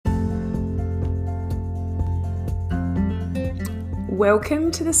Welcome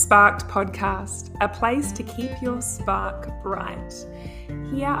to the Sparked Podcast, a place to keep your spark bright.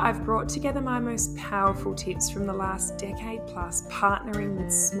 Here I've brought together my most powerful tips from the last decade plus, partnering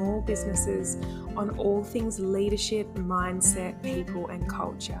with small businesses on all things leadership, mindset, people, and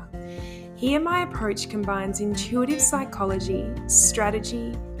culture. Here my approach combines intuitive psychology,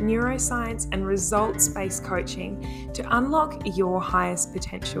 strategy, neuroscience, and results-based coaching to unlock your highest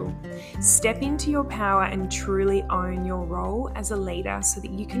potential. Step into your power and truly own your role as a leader so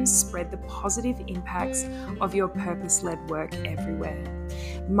that you can spread the positive impacts of your purpose-led work everywhere.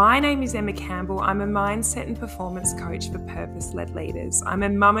 My name is Emma Campbell. I'm a mindset and performance coach for purpose-led leaders. I'm a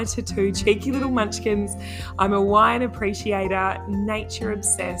mama to two cheeky little munchkins. I'm a wine appreciator,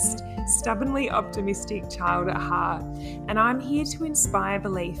 nature-obsessed, stubbornly optimistic child at heart. And I'm here to inspire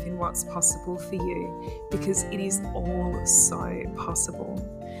belief in what's possible for you, because it is all so possible.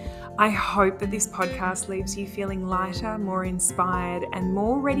 I hope that this podcast leaves you feeling lighter, more inspired, and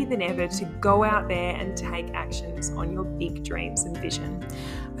more ready than ever to go out there and take actions on your big dreams and vision.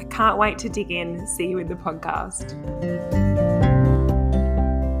 I can't wait to dig in. See you in the podcast.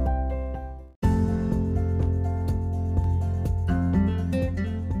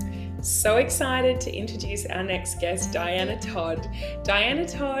 So excited to introduce our next guest, Diana Todd. Diana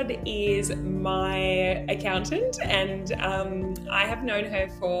Todd is my accountant, and I have known her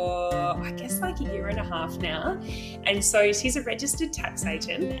for, I guess, like a year and a half now. And so she's a registered tax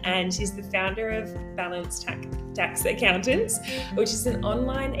agent, and she's the founder of Balanced Tax Accountants, which is an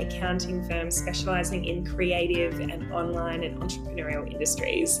online accounting firm specializing in creative and online and entrepreneurial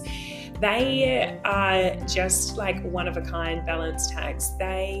industries. They are just like one of a kind Balanced Tax.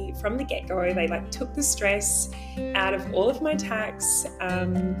 They, from the get-go, they like took the stress out of all of my tax.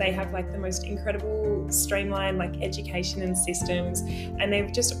 They have like the most incredible streamlined like education and systems, and they're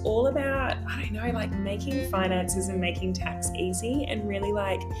just all about, I don't know, like making finances and making tax easy and really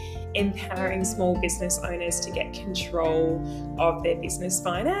like empowering small business owners to get control of their business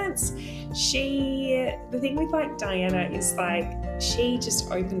finance. The thing with like Diana is like, she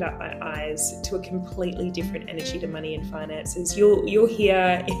just opened up my eyes to a completely different energy to money and finances. You'll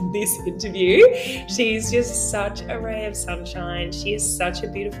hear in this interview, she's just such a ray of sunshine. She is such a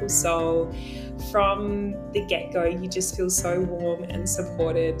beautiful soul. From the get-go, you just feel so warm and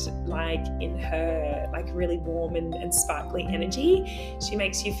supported, like in her like really warm and sparkly energy. She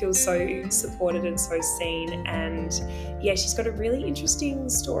makes you feel so supported and so seen. And yeah, she's got a really interesting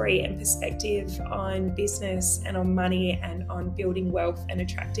story and perspective on business and on money and on building wealth and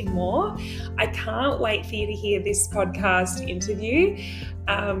attracting more. I can't wait for you to hear this podcast interview.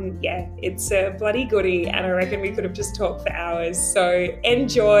 Yeah, it's a bloody goodie, and I reckon we could have just talked for hours. So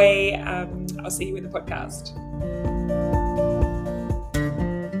enjoy. I'll see you in the podcast.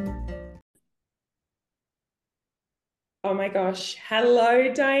 Oh my gosh.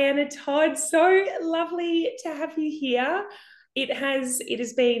 Hello, Diana Todd. So lovely to have you here. It has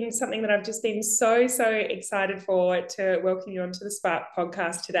been something that I've just been so excited for, to welcome you onto the Spark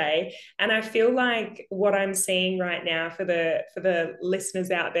podcast today. And I feel like what I'm seeing right now for the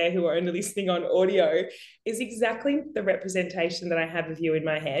listeners out there who are only listening on audio is exactly the representation that I have of you in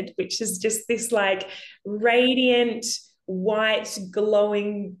my head, which is just this like radiant, white,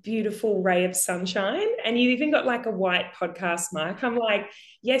 glowing, beautiful ray of sunshine. And you even got like a white podcast mic. I'm like,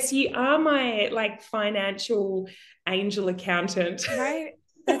 yes, you are my like financial angel accountant. Right.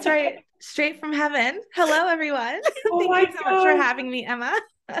 That's right. Straight from heaven. Hello, everyone. Oh Thank you so much for having me, Emma.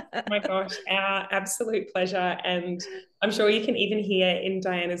 Oh my gosh, our absolute pleasure. And I'm sure you can even hear in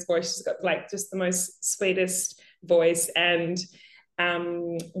Diana's voice, she's got like just the most sweetest voice. And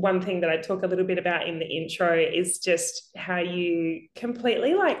one thing that I talk a little bit about in the intro is just how you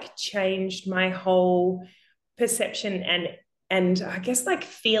completely like changed my whole perception and I guess like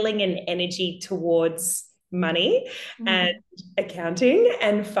feeling and energy towards money and accounting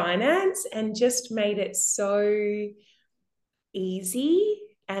and finance, and just made it so easy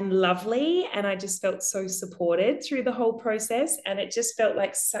and lovely. And I just felt so supported through the whole process, and it just felt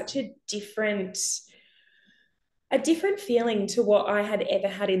like such a different feeling to what I had ever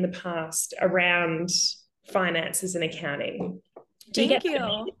had in the past around finances and accounting. Thank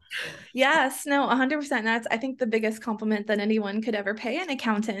you. Yes, no, 100%. That's, I think, the biggest compliment that anyone could ever pay an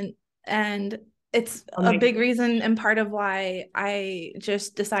accountant. And it's a big reason and part of why I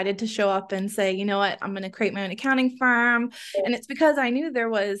just decided to show up and say, you know what, I'm going to create my own accounting firm. Yeah. And it's because I knew there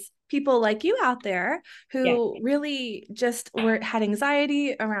was people like you out there who really just had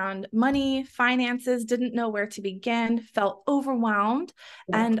anxiety around money, finances, didn't know where to begin, felt overwhelmed.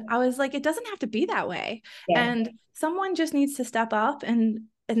 Yeah. And I was like, it doesn't have to be that way. Yeah. And someone just needs to step up and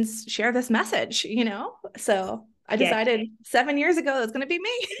share this message, you know? So I Yeah. decided 7 years ago it's going to be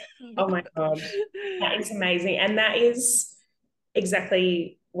me. Oh my God. That is amazing. And that is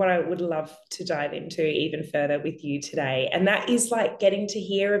exactly what I would love to dive into even further with you today. And that is like getting to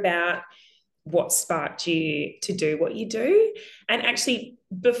hear about what sparked you to do what you do. And actually,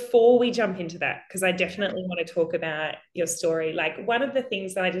 before we jump into that, because I definitely want to talk about your story, like one of the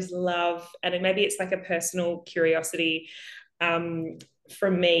things that I just love, and maybe it's like a personal curiosity um,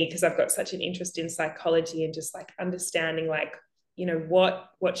 from me, because I've got such an interest in psychology and just like understanding like, you know,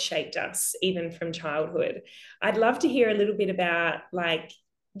 what shaped us even from childhood. I'd love to hear a little bit about like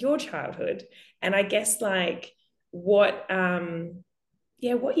your childhood, and I guess like what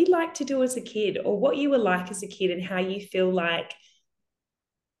yeah, what you like to do as a kid, or what you were like as a kid, and how you feel like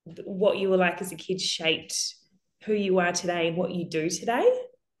what you were like as a kid shaped who you are today and what you do today.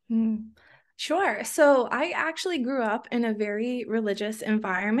 Sure. So I actually grew up in a very religious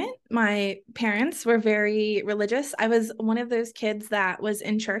environment. My parents were very religious. I was one of those kids that was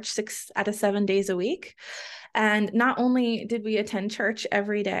in church 6 out of 7 days a week. And not only did we attend church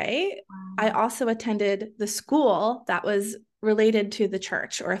every day, I also attended the school that was related to the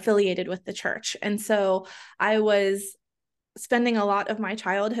church or affiliated with the church. And so I was spending a lot of my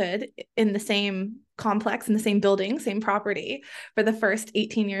childhood in the same complex, in the same building, same property for the first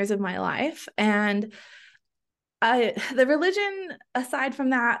 18 years of my life. And the religion aside from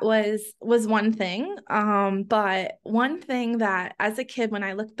that was one thing. But one thing that as a kid, when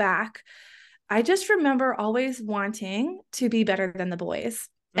I look back, I just remember always wanting to be better than the boys.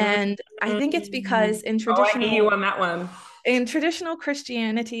 And I think it's because Oh, I hear you on that one. In traditional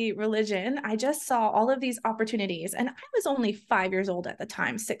Christianity religion, I just saw all of these opportunities. And I was only 5 years old at the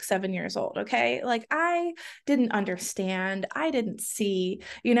time, 6, 7 years old. Okay. Like I didn't understand, I didn't see,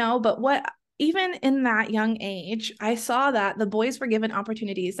 but even in that young age, I saw that the boys were given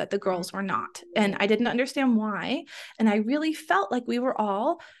opportunities that the girls were not. And I didn't understand why. And I really felt like we were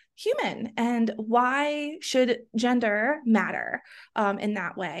all human, and why should gender matter in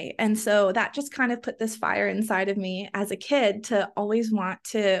that way? And so that just kind of put this fire inside of me as a kid to always want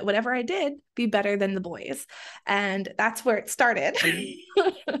to, whatever I did, be better than the boys. And that's where it started.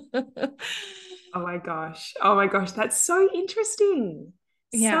 Oh my gosh. Oh my gosh. That's so interesting.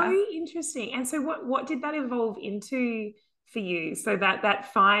 Yeah. So interesting. And so what did that evolve into for you? So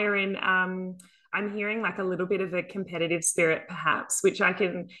that fire in I'm hearing like a little bit of a competitive spirit perhaps, which I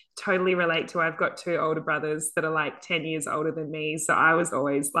can totally relate to. I've got two older brothers that are like 10 years older than me. So I was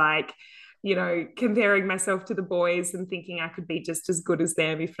always like, comparing myself to the boys and thinking I could be just as good as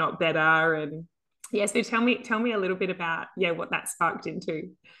them, if not better. And yeah, so tell me a little bit about what that sparked into.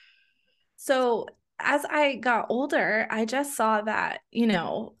 So as I got older, I just saw that,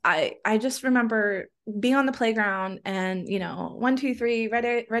 I just remember being on the playground and, 1, 2, 3,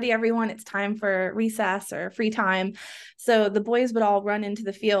 ready, everyone. It's time for recess or free time. So the boys would all run into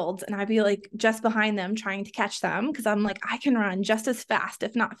the fields and I'd be like just behind them trying to catch them because I'm like, I can run just as fast,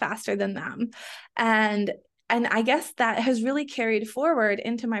 if not faster than them. And I guess that has really carried forward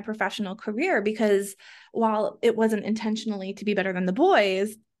into my professional career because while it wasn't intentionally to be better than the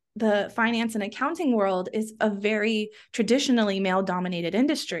boys, the finance and accounting world is a very traditionally male dominated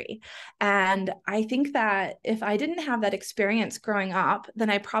industry. And I think that if I didn't have that experience growing up, then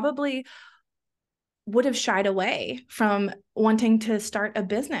I probably would have shied away from wanting to start a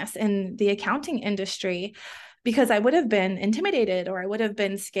business in the accounting industry because I would have been intimidated or I would have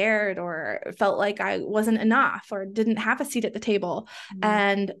been scared or felt like I wasn't enough or didn't have a seat at the table.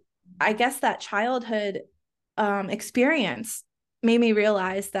 And I guess that childhood experience made me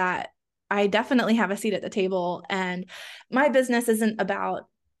realize that I definitely have a seat at the table and my business isn't about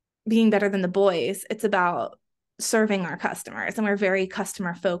being better than the boys. It's about serving our customers, and we're very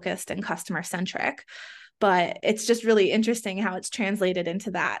customer focused and customer centric, but it's just really interesting how it's translated into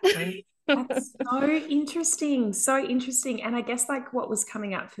that. That's so interesting. So interesting. And I guess like what was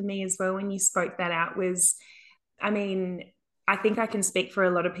coming up for me as well when you spoke that out was, I mean, I think I can speak for a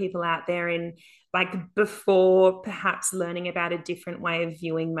lot of people out there in like before perhaps learning about a different way of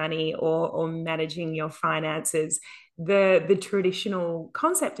viewing money or managing your finances, the traditional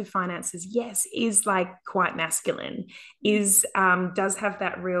concept of finances, yes, is like quite masculine, is does have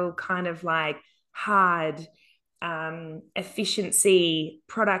that real kind of like hard efficiency,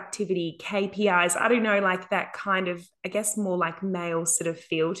 productivity, KPIs. I don't know, like that kind of, I guess, more like male sort of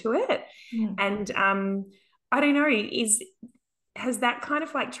feel to it. And I don't know, has that kind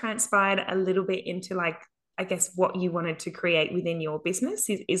of like transpired a little bit into like, I guess, what you wanted to create within your business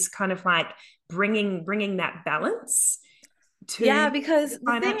is kind of like bringing that balance to yeah, because the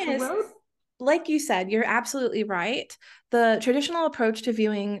financial world? like you said, you're absolutely right. The traditional approach to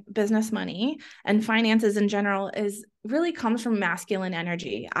viewing business money and finances in general is really comes from masculine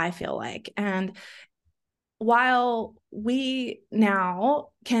energy, I feel like. And while we now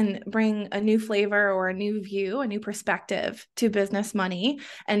can bring a new flavor or a new view, a new perspective to business money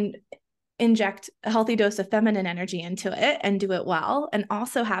and inject a healthy dose of feminine energy into it and do it well and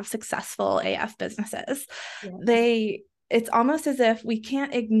also have successful AF businesses, it's almost as if we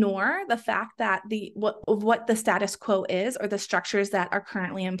can't ignore the fact that what the status quo is or the structures that are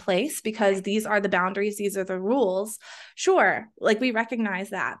currently in place, because these are the boundaries, these are the rules. Sure, like we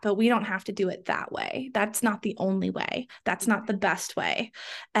recognize that, but we don't have to do it that way. That's not the only way. That's not the best way.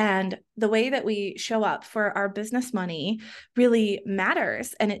 And the way that we show up for our business money really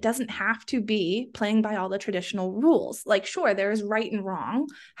matters. And it doesn't have to be playing by all the traditional rules. Like, sure, there's right and wrong.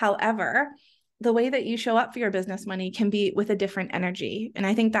 However, the way that you show up for your business money can be with a different energy. And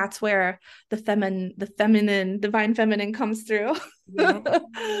I think that's where the feminine, divine feminine comes through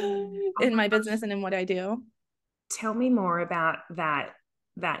in my business and in what I do. Tell me more about that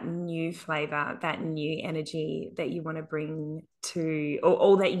new flavor, that new energy that you want to bring to,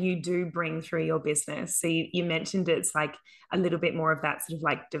 or that you do bring through your business. So you mentioned it's like a little bit more of that sort of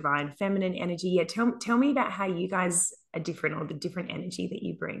like divine feminine energy. Yeah, tell me about how you guys are different, or the different energy that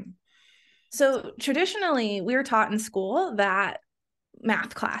you bring. So traditionally, we were taught in school that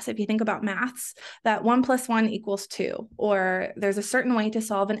math class, if you think about maths, that 1 + 1 = 2, or there's a certain way to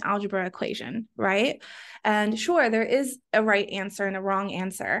solve an algebra equation, right? And sure, there is a right answer and a wrong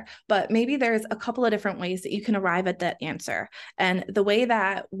answer, but maybe there's a couple of different ways that you can arrive at that answer. And the way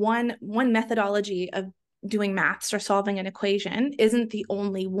that one methodology of doing maths or solving an equation isn't the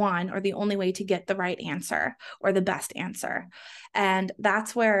only one or the only way to get the right answer or the best answer. And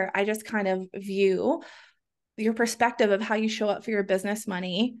that's where I just kind of view your perspective of how you show up for your business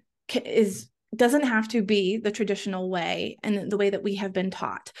money doesn't have to be the traditional way and the way that we have been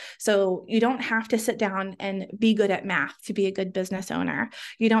taught. So you don't have to sit down and be good at math to be a good business owner.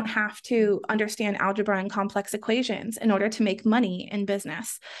 You don't have to understand algebra and complex equations in order to make money in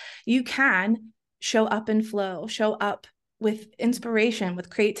business. You can show up in flow, show up with inspiration, with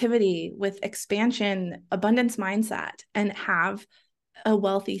creativity, with expansion, abundance mindset, and have a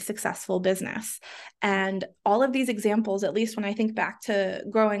wealthy, successful business. And all of these examples, at least when I think back to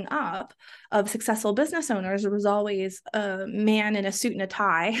growing up, of successful business owners, there was always a man in a suit and a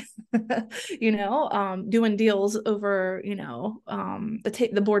tie, doing deals over,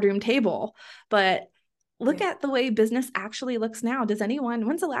 the boardroom table. But look at the way business actually looks now.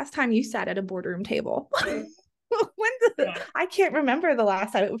 When's the last time you sat at a boardroom table? I can't remember the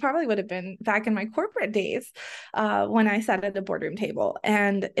last time. It probably would have been back in my corporate days when I sat at a boardroom table.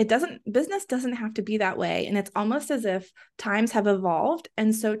 And business doesn't have to be that way. And it's almost as if times have evolved.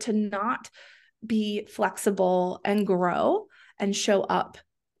 And so to not be flexible and grow and show up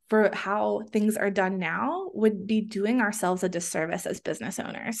for how things are done now would be doing ourselves a disservice as business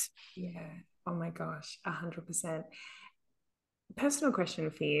owners. Yeah. Oh my gosh, 100%. Personal question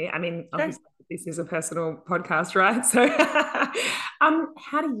for you. I mean, obviously this is a personal podcast, right? So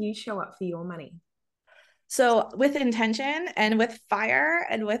how do you show up for your money? So with intention and with fire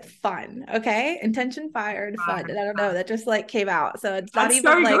and with fun, okay? Intention, fire, and fun. And I don't know, that just like came out. So it's not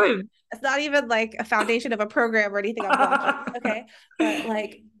even like good. It's not even like a foundation of a program or anything I'm watching, okay? But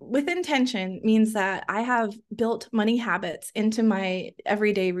like with intention means that I have built money habits into my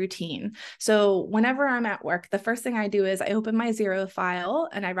everyday routine. So whenever I'm at work, the first thing I do is I open my Xero file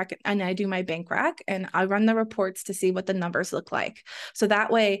and I do my bank rec and I run the reports to see what the numbers look like. So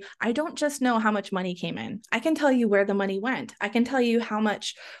that way I don't just know how much money came in. I can tell you where the money went. I can tell you how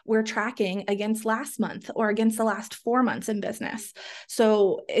much we're tracking against last month or against the last 4 months in business.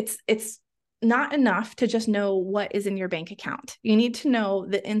 So it's not enough to just know what is in your bank account. You need to know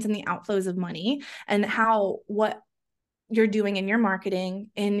the ins and the outflows of money and what you're doing in your marketing,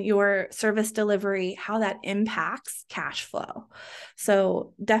 in your service delivery, how that impacts cash flow.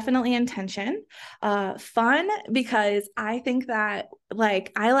 So definitely intention. Fun, because I think that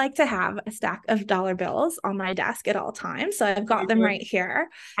I like to have a stack of dollar bills on my desk at all times. So I've got them right here.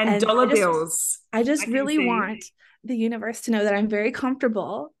 And dollar bills. I just really want the universe to know that I'm very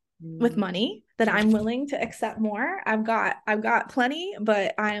comfortable with money that I'm willing to accept more. I've got plenty,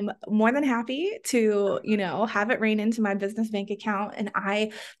 but I'm more than happy to, have it rain into my business bank account, and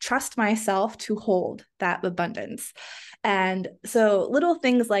I trust myself to hold that abundance. And so little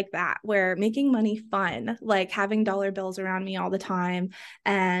things like that, where making money fun, like having dollar bills around me all the time.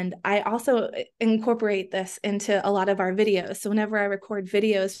 And I also incorporate this into a lot of our videos. So whenever I record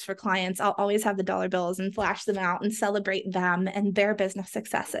videos for clients, I'll always have the dollar bills and flash them out and celebrate them and their business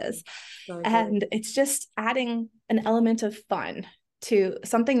successes. And it's just adding an element of fun to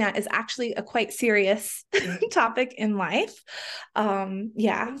something that is actually a quite serious topic in life.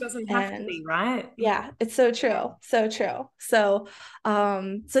 It doesn't have to be, right? Yeah, it's so true. So true. So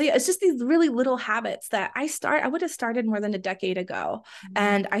yeah, it's just these really little habits that I would have started more than a decade ago.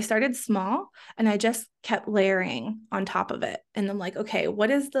 And I started small, and I just kept layering on top of it. And I'm like, okay, what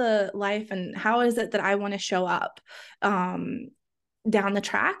is the life and how is it that I want to show up down the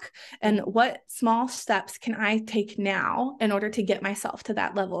track, and what small steps can I take now in order to get myself to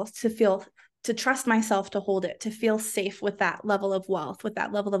that level, to trust myself to hold it, to feel safe with that level of wealth, with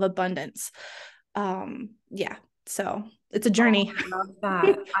that level of abundance. Yeah. So it's a journey. I love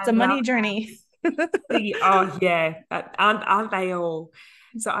that. It's a money journey. Oh yeah. Aren't they all?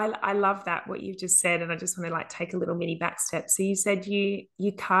 So I love that, what you've just said. And I just want to like take a little mini back step. So you said you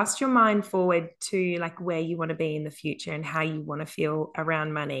cast your mind forward to like where you want to be in the future and how you want to feel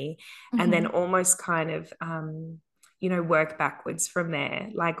around money. And then almost kind of work backwards from there.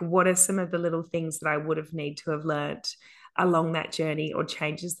 Like, what are some of the little things that I would have need to have learned along that journey, or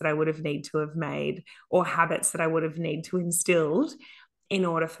changes that I would have need to have made, or habits that I would have need to instilled in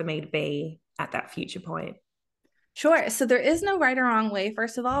order for me to be at that future point? Sure. So there is no right or wrong way,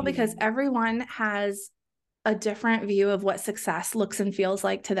 first of all, because everyone has a different view of what success looks and feels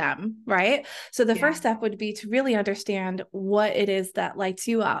like to them, right? So the first step would be to really understand what it is that lights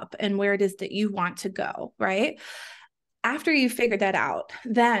you up and where it is that you want to go, right? After you figure that out,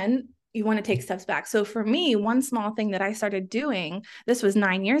 then you want to take steps back. So for me, one small thing that I started doing, this was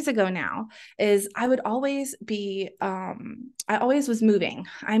 9 years ago now, is I would always be, I always was moving.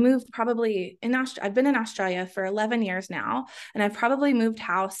 I moved probably I've been in Australia for 11 years now, and I've probably moved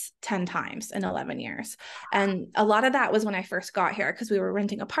house 10 times in 11 years. And a lot of that was when I first got here, because we were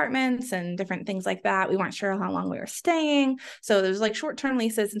renting apartments and different things like that. We weren't sure how long we were staying. So there was like short-term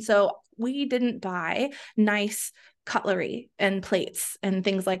leases. And so we didn't buy nice cutlery and plates and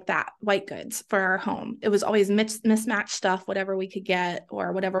things like that, white goods for our home. It was always mismatched stuff, whatever we could get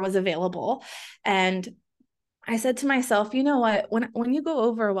or whatever was available. And I said to myself, you know what, when you go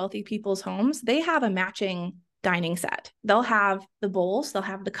over wealthy people's homes, they have a matching dining set. They'll have the bowls, they'll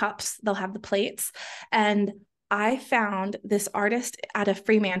have the cups, they'll have the plates. And I found this artist out of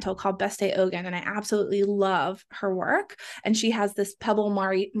Fremantle called Beste Ogun, and I absolutely love her work. And she has this pebble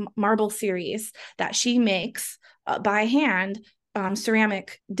marble series that she makes by hand,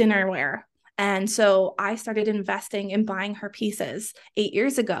 ceramic dinnerware. And so I started investing in buying her pieces 8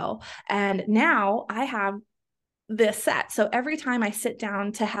 years ago. And now I have this set. So every time I sit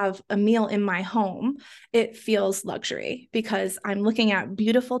down to have a meal in my home, it feels luxury because I'm looking at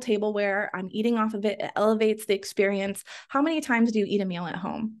beautiful tableware. I'm eating off of it. It elevates the experience. How many times do you eat a meal at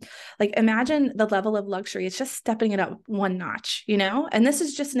home? Like, imagine the level of luxury. It's just stepping it up one notch, And this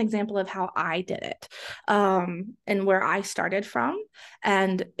is just an example of how I did it, and where I started from.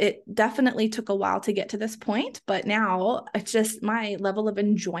 And it definitely took a while to get to this point, but now it's just my level of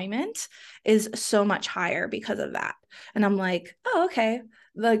enjoyment is so much higher because of that. And I'm like, oh, okay.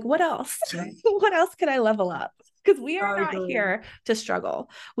 Like, what else? What else could I level up? Because we are not here to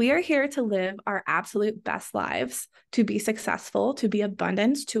struggle. We are here to live our absolute best lives, to be successful, to be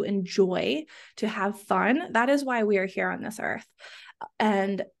abundant, to enjoy, to have fun. That is why we are here on this earth.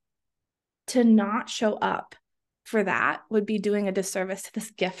 And to not show up for that would be doing a disservice to this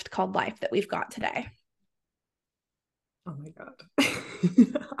gift called life that we've got today. Oh my God.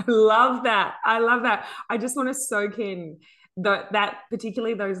 I love that. I love that. I just want to soak in that,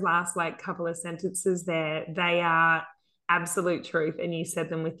 particularly those last like couple of sentences there. They are absolute truth. And you said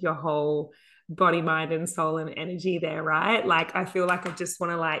them with your whole body, mind, and soul and energy there, right? Like, I feel like I just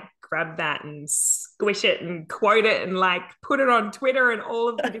want to like grab that and squish it and quote it and like put it on Twitter and all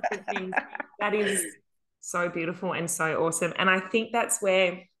of the different things. That is so beautiful and so awesome. And I think that's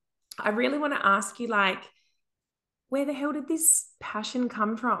where I really want to ask you, like, where the hell did this passion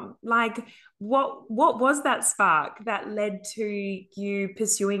come from? Like, what was that spark that led to you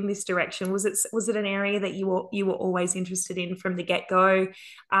pursuing this direction? Was it an area that you were always interested in from the get-go?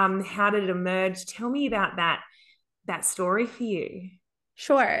 How did it emerge? Tell me about that story for you.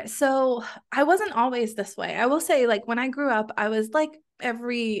 Sure. So I wasn't always this way. I will say, like, when I grew up, I was like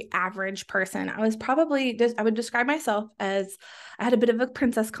every average person. I was probably just, I would describe myself as I had a bit of a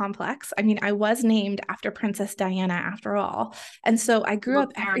princess complex. I mean, I was named after Princess Diana after all. And so I grew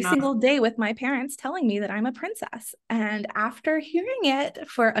up every single day with my parents telling me that I'm a princess. And after hearing it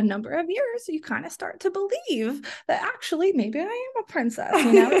for a number of years, you kind of start to believe that actually maybe I am a princess,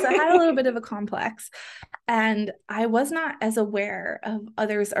 you know? So I had a little bit of a complex. And I was not as aware of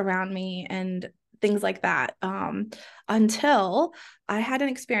others around me and things like that until I had an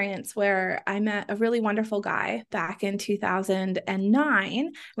experience where I met a really wonderful guy back in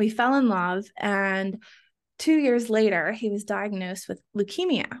 2009. We fell in love, and 2 years later, he was diagnosed with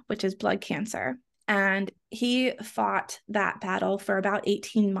leukemia, which is blood cancer. And he fought that battle for about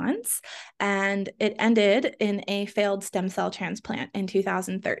 18 months, and it ended in a failed stem cell transplant in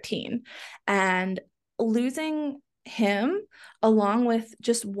 2013. And losing him, along with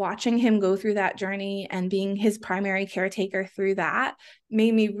just watching him go through that journey and being his primary caretaker through that,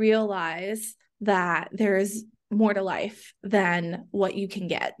 made me realize that there's more to life than what you can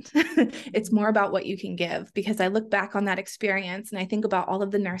get. It's more about what you can give, because I look back on that experience and I think about all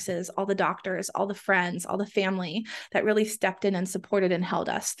of the nurses, all the doctors, all the friends, all the family that really stepped in and supported and held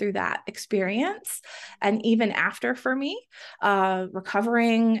us through that experience. And even after, for me,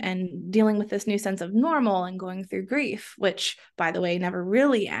 recovering and dealing with this new sense of normal and going through grief, which, by the way, never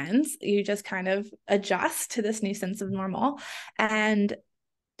really ends. You just kind of adjust to this new sense of normal. And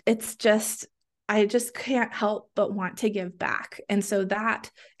it's just, I just can't help but want to give back. And so that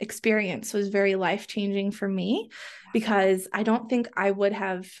experience was very life-changing for me, because I don't think I would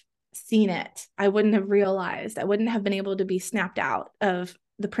have seen it. I wouldn't have realized. I wouldn't have been able to be snapped out of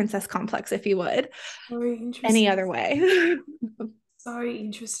the princess complex, if you would, any other way. So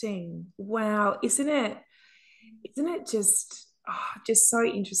interesting. Wow. Isn't it just so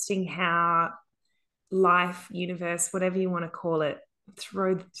interesting how life, universe, whatever you want to call it,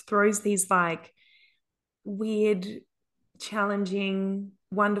 throws these like weird, challenging,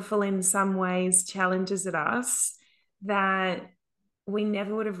 wonderful in some ways challenges at us that we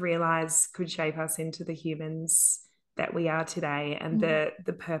never would have realized could shape us into the humans that we are today, and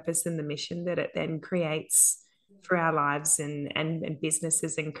the purpose and the mission that it then creates for our lives and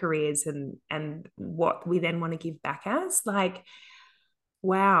businesses and careers and what we then want to give back as. Like,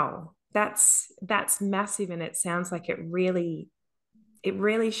 wow, that's massive, and it sounds like it really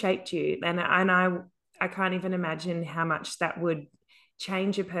shaped you. And I can't even imagine how much that would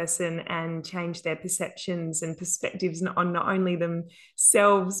change a person and change their perceptions and perspectives on not only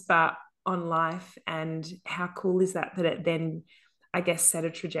themselves but on life. And how cool is that it then, I guess, set a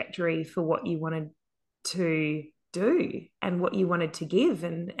trajectory for what you wanted to do and what you wanted to give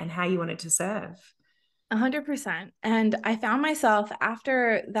and how you wanted to serve. 100%. And I found myself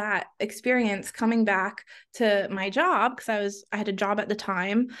after that experience coming back to my job, because I had a job at the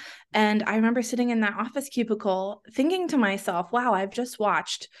time. And I remember sitting in that office cubicle thinking to myself, wow, I've just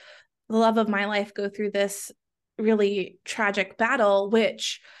watched the love of my life go through this really tragic battle,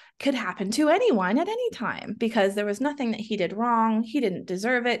 which could happen to anyone at any time, because there was nothing that he did wrong. He didn't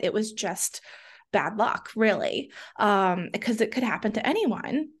deserve it. It was just bad luck, really, because it could happen to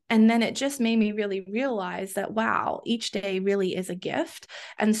anyone. And then it just made me really realize that, wow, each day really is a gift.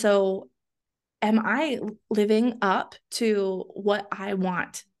 And so am I living up to what I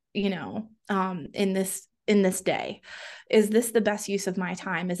want, in this day? Is this the best use of my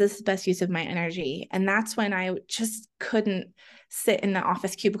time? Is this the best use of my energy? And that's when I just couldn't sit in the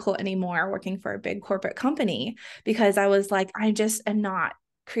office cubicle anymore working for a big corporate company, because I was like, I just am not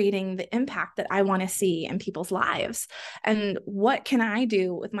creating the impact that I want to see in people's lives. And what can I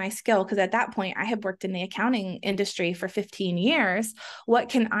do with my skill? Because at that point, I had worked in the accounting industry for 15 years. What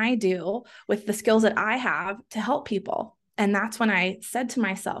can I do with the skills that I have to help people? And that's when I said to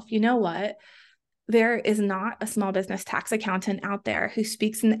myself, you know what? There is not a small business tax accountant out there who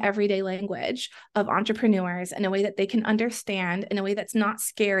speaks in the everyday language of entrepreneurs in a way that they can understand, in a way that's not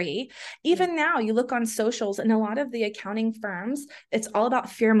scary. Even now, you look on socials, and a lot of the accounting firms, it's all about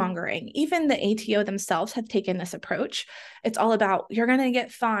fear mongering. Even the ATO themselves have taken this approach. It's all about, you're going to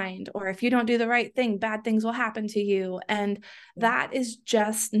get fined, or if you don't do the right thing, bad things will happen to you. And that is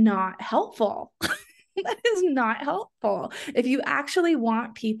just not helpful. That is not helpful. If you actually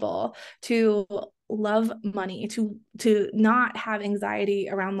want people to love money, to not have anxiety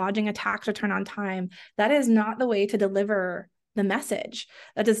around lodging a tax return on time, that is not the way to deliver the message.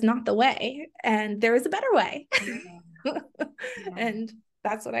 That is not the way. And there is a better way. Yeah. And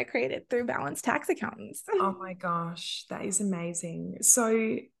that's what I created through Balanced Tax Accountants. Oh my gosh, that is amazing.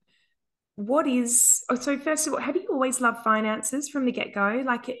 So first of all, have you always loved finances from the get-go?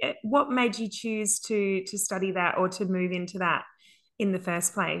 Like, what made you choose to study that or to move into that in the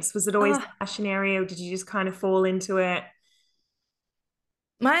first place? Was it always a passion area, or did you just kind of fall into it?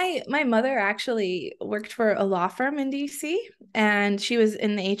 My mother actually worked for a law firm in DC, and she was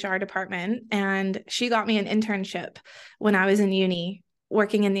in the HR department, and she got me an internship when I was in uni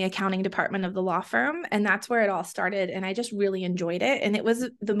working in the accounting department of the law firm, and that's where it all started, and I just really enjoyed it. And it was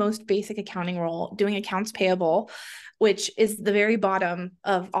the most basic accounting role, doing accounts payable, which is the very bottom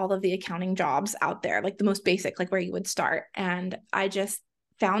of all of the accounting jobs out there, like the most basic, like where you would start. And I just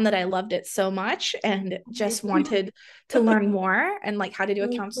found that I loved it so much and just wanted to learn more, and like how to do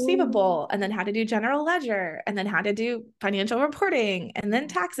accounts receivable, and then how to do general ledger, and then how to do financial reporting, and then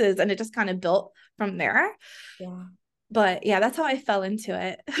taxes. And it just kind of built from there. Yeah. But yeah, that's how I fell into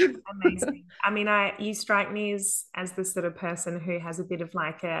it. Amazing. I mean, you strike me as the sort of person who has a bit of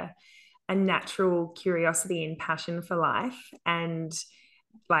like a natural curiosity and passion for life, and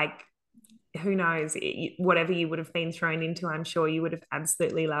like, who knows, whatever you would have been thrown into, I'm sure you would have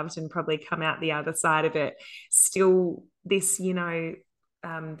absolutely loved and probably come out the other side of it still this,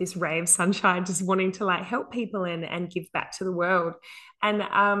 this ray of sunshine, just wanting to like help people and give back to the world. And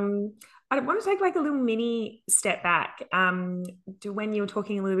I want to take like a little mini step back to when you were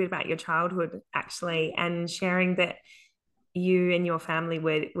talking a little bit about your childhood, actually, and sharing that you and your family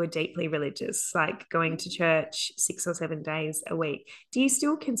were deeply religious, like going to church 6 or 7 days a week. Do you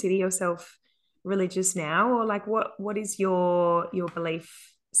still consider yourself religious now, or like what is your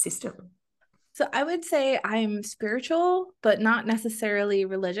belief system? So I would say I'm spiritual, but not necessarily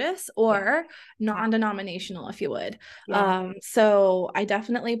religious or non-denominational, if you would. Yeah. So I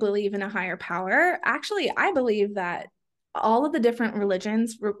definitely believe in a higher power. Actually, I believe that all of the different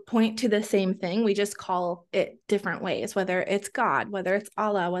religions point to the same thing. We just call it different ways, whether it's God, whether it's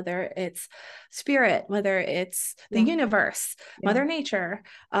Allah, whether it's spirit, whether it's the universe, Mother Nature,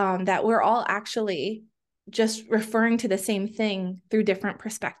 that we're all actually just referring to the same thing through different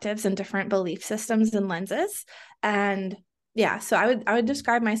perspectives and different belief systems and lenses. And yeah, so I would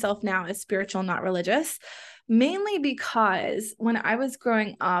describe myself now as spiritual, not religious, mainly because when I was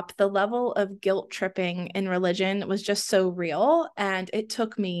growing up, the level of guilt tripping in religion was just so real. And it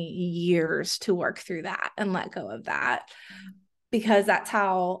took me years to work through that and let go of that, because that's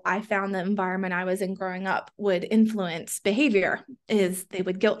how I found the environment I was in growing up would influence behavior. Is they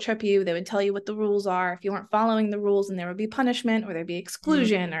would guilt trip you. They would tell you what the rules are if you weren't following the rules, and there would be punishment or there'd be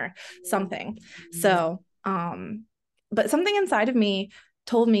exclusion or something. So, but something inside of me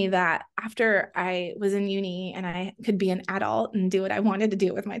told me that after I was in uni and I could be an adult and do what I wanted to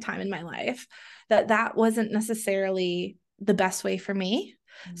do with my time in my life, that wasn't necessarily the best way for me.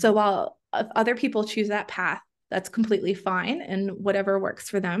 So while other people choose that path, that's completely fine, and whatever works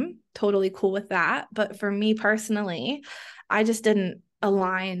for them, totally cool with that. But for me personally, I just didn't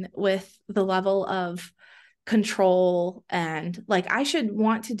align with the level of control, and like I should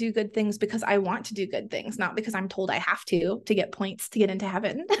want to do good things because I want to do good things, not because I'm told I have to get points to get into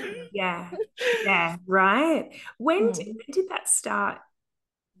heaven. Yeah. Yeah. Right. When did that start?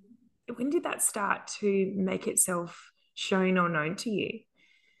 When did that start to make itself shown or known to you?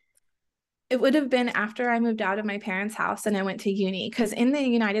 It would have been after I moved out of my parents' house and I went to uni, because in the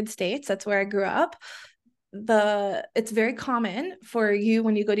United States, that's where I grew up. It's very common for you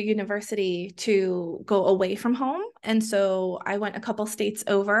when you go to university to go away from home. And so I went a couple states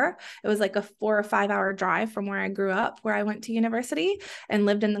over. It was like a 4 or 5 hour drive from where I grew up, where I went to university and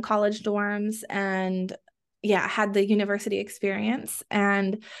lived in the college dorms, and yeah, had the university experience.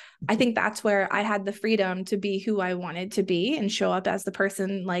 And I think that's where I had the freedom to be who I wanted to be and show up as the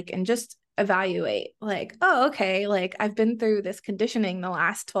person, like, and just evaluate, like, oh, okay, like I've been through this conditioning the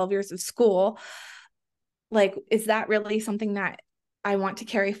last 12 years of school. Like, is that really something that I want to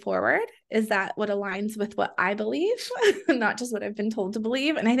carry forward? Is that what aligns with what I believe, not just what I've been told to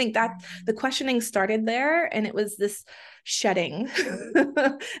believe? And I think that the questioning started there, and it was this shedding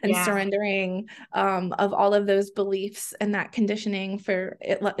and surrendering of all of those beliefs and that conditioning for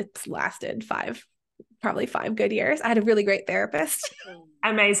it's lasted probably 5 good years. I had a really great therapist.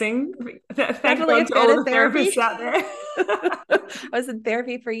 Amazing. Thank Definitely God a to fan all of the therapy. therapists out there. I was in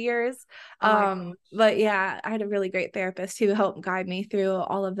therapy for years. But yeah, I had a really great therapist who helped guide me through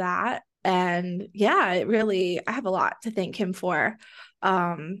all of that. And yeah, I have a lot to thank him for.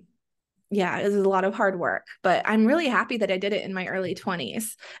 Yeah, it was a lot of hard work, but I'm really happy that I did it in my early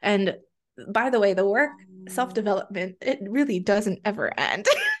 20s. And by the way, the work, self-development, it really doesn't ever end.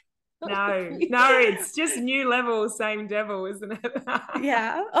 No, it's just new level, same devil, isn't it?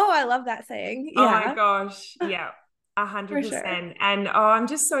 Yeah. Oh, I love that saying. Oh my Yeah. gosh. Yeah. For sure. 100%. And I'm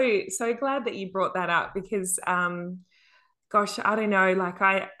just so glad that you brought that up, because gosh, I don't know, like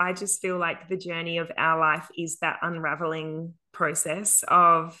I just feel like the journey of our life is that unraveling process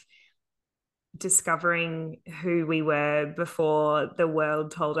of discovering who we were before the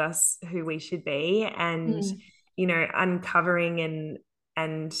world told us who we should be, and uncovering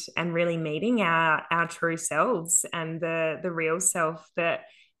and really meeting our true selves and the real self that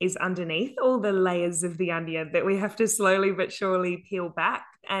is underneath all the layers of the onion that we have to slowly but surely peel back.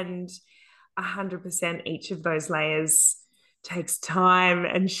 And 100% each of those layers takes time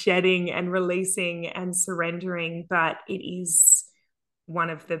and shedding and releasing and surrendering, but it is one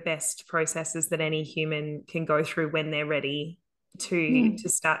of the best processes that any human can go through when they're ready to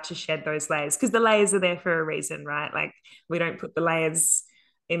start to shed those layers, because the layers are there for a reason, right? Like, we don't put the layers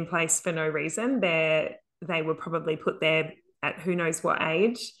in place for no reason. They were probably put there at who knows what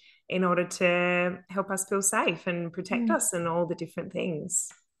age in order to help us feel safe and protect us and all the different things.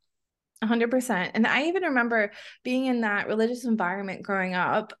 100%. And I even remember being in that religious environment growing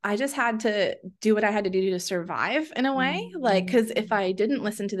up. I just had to do what I had to do to survive in a way. Like, because if I didn't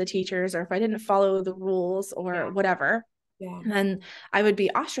listen to the teachers, or if I didn't follow the rules or whatever, then I would be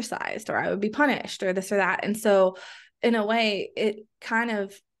ostracized, or I would be punished, or this or that. And so in a way, it kind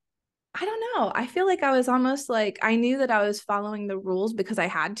of, I don't know, I feel like I was almost like, I knew that I was following the rules because I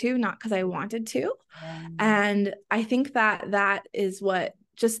had to, not because I wanted to. And I think that that is what,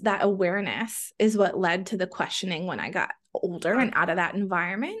 just that awareness is what led to the questioning when I got older and out of that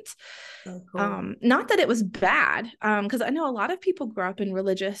environment. So cool. Not that it was bad, because I know a lot of people grow up in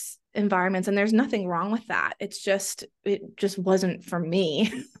religious environments and there's nothing wrong with that. It just wasn't for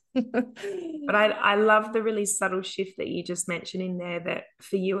me. But I love the really subtle shift that you just mentioned in there, that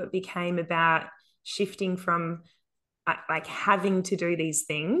for you it became about shifting from like having to do these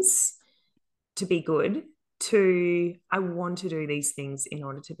things to be good to I want to do these things in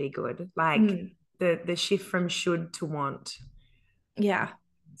order to be good. Like the shift from should to want. Yeah.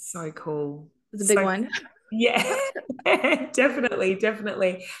 So cool. It's a big one. Yeah.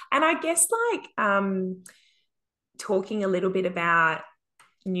 Definitely. And I guess talking a little bit about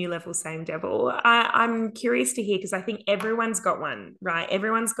new level, same devil, I'm curious to hear, because I think everyone's got one, right?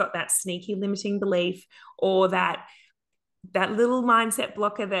 Everyone's got that sneaky limiting belief, or that little mindset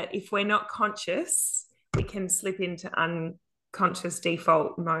blocker that if we're not conscious, we can slip into unconscious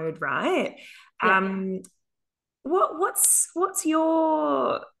default mode, right? Yeah. What's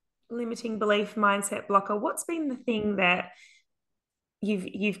your limiting belief mindset blocker? What's been the thing that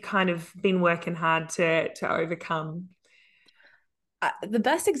you've kind of been working hard to overcome? The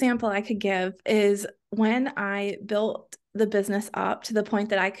best example I could give is when I built the business up to the point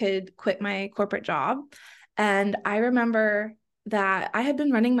that I could quit my corporate job. And I remember that I had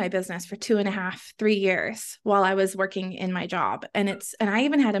been running my business for 2.5, 3 years while I was working in my job. And I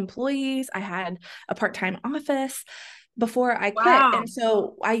even had employees. I had a part-time office before I quit. Wow. And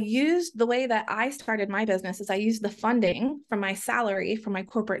so I used, the way that I started my business is I used the funding from my salary from my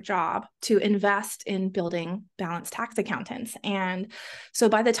corporate job to invest in building balanced tax accountants. And so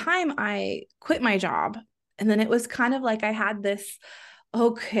by the time I quit my job, and then it was kind of like I had this,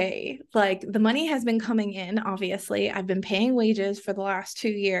 okay, like the money has been coming in, obviously. I've been paying wages for the last 2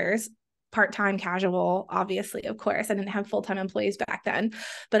 years, part-time, casual, obviously, of course. I didn't have full-time employees back then,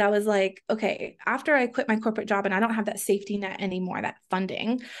 but I was like, okay, after I quit my corporate job and I don't have that safety net anymore, that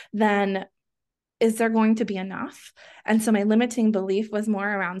funding, then is there going to be enough? And so my limiting belief was more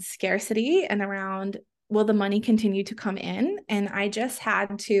around scarcity and around, will the money continue to come in? And I just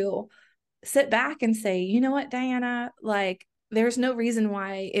had to sit back and say, you know what, Diana, like, there's no reason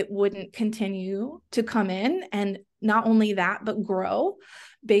why it wouldn't continue to come in. And not only that, but grow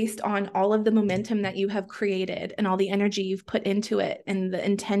based on all of the momentum that you have created and all the energy you've put into it and the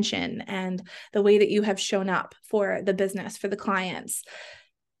intention and the way that you have shown up for the business, for the clients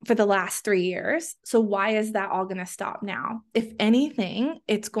for the last 3 years. So why is that all going to stop now? If anything,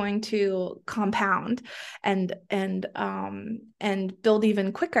 it's going to compound and build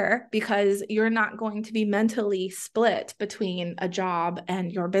even quicker, because you're not going to be mentally split between a job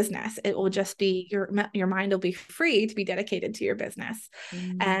and your business. It will just be your mind will be free to be dedicated to your business.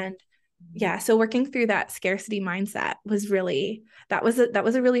 And yeah, so working through that scarcity mindset was really, that was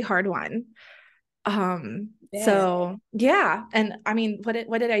a really hard one. So yeah. And I mean, what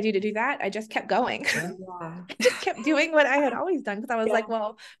did I do to do that? I just kept going. I just kept doing what I had always done, because I was like,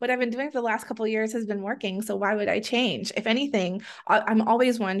 well, what I've been doing for the last couple of years has been working. So why would I change? If anything, I'm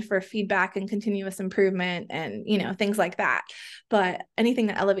always one for feedback and continuous improvement and, things like that. But anything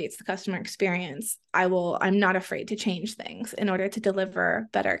that elevates the customer experience, I'm not afraid to change things in order to deliver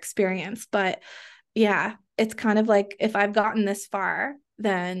better experience. But yeah, it's kind of like, if I've gotten this far,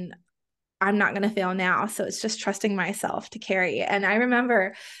 then I'm not going to fail now. So it's just trusting myself to carry. And I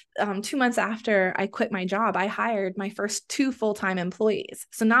remember 2 months after I quit my job, I hired my first 2 full-time employees.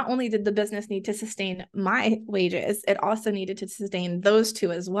 So not only did the business need to sustain my wages, it also needed to sustain those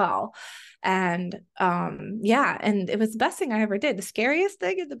two as well. And yeah, and it was the best thing I ever did. The scariest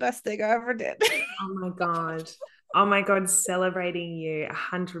thing and the best thing I ever did. Oh my God. Oh my God, celebrating you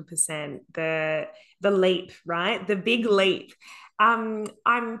 100%. The leap, right? The big leap.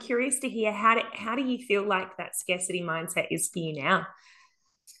 I'm curious to hear how do you feel like that scarcity mindset is for you now?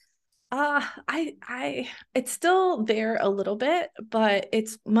 It's still there a little bit, but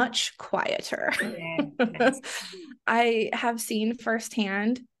it's much quieter. Yeah, nice. I have seen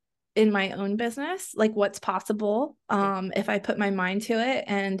firsthand in my own business, like what's possible, if I put my mind to it.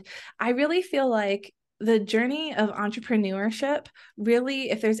 And I really feel like the journey of entrepreneurship, really,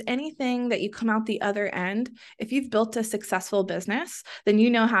 if there's anything that you come out the other end, if you've built a successful business, then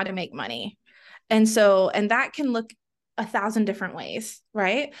you know how to make money. And that can look 1,000 different ways,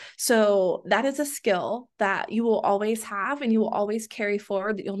 right? So that is a skill that you will always have and you will always carry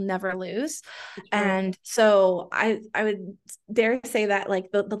forward, that you'll never lose. And so I would dare say that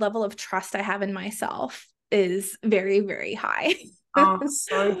like the level of trust I have in myself is very, very high. Oh,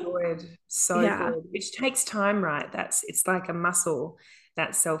 so good. So Yeah. good. Which takes time, right? It's like a muscle,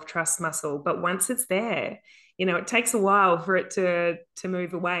 that self-trust muscle. But once it's there, it takes a while for it to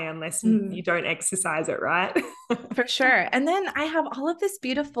move away unless you don't exercise it, right? For sure. And then I have all of this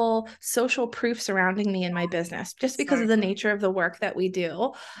beautiful social proof surrounding me in my business. Just because So of the nature of the work that we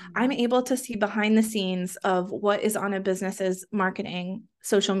do, I'm able to see behind the scenes of what is on a business's marketing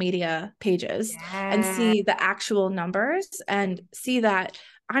social media pages and yeah. see the actual numbers and see that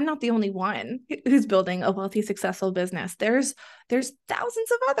I'm not the only one who's building a wealthy, successful business. There's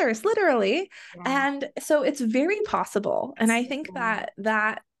thousands of others, literally. Yeah. And so it's very possible. And I think that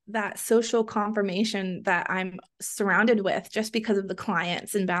social confirmation that I'm surrounded with just because of the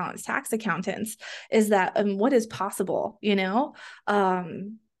clients and balanced tax accountants is that what is possible,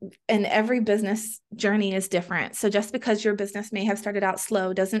 and every business journey is different. So just because your business may have started out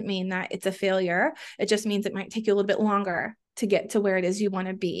slow doesn't mean that it's a failure. It just means it might take you a little bit longer to get to where it is you want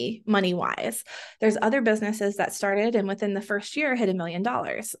to be money wise. There's other businesses that started and within the first year hit $1 million.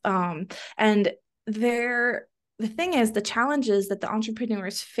 And the thing is, the challenges that the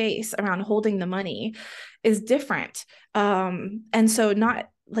entrepreneurs face around holding the money is different. And so not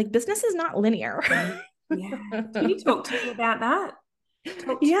like business is not linear. Yeah. Can you talk to me about that?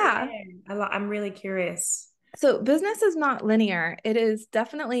 Talk to me. Yeah. I'm really curious. So business is not linear. It is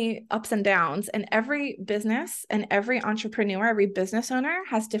definitely ups and downs. And every business and every entrepreneur, every business owner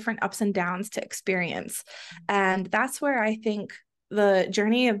has different ups and downs to experience. And that's where I think the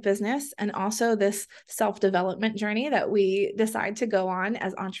journey of business and also this self-development journey that we decide to go on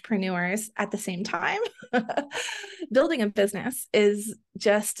as entrepreneurs at the same time, building a business is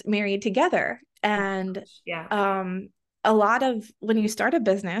just married together. And Yeah. A lot of when you start a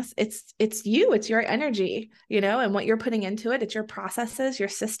business, it's your energy, and what you're putting into it. It's your processes, your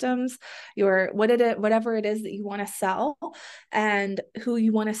systems, whatever it is that you want to sell and who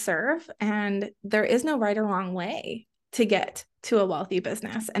you want to serve. And there is no right or wrong way to get to a wealthy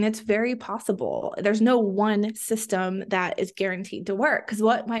business. And it's very possible. There's no one system that is guaranteed to work, because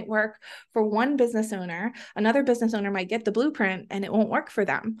what might work for one business owner, another business owner might get the blueprint and it won't work for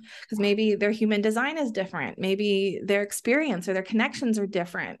them because maybe their human design is different. Maybe their experience or their connections are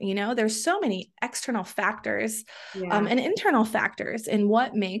different. There's so many external factors and internal factors in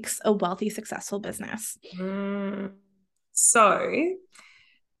what makes a wealthy, successful business. So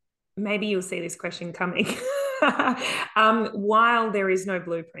maybe you'll see this question coming. While there is no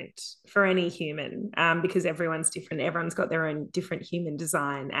blueprint for any human, because everyone's different, everyone's got their own different human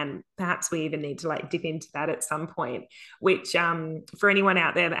design, and perhaps we even need to dip into that at some point, which for anyone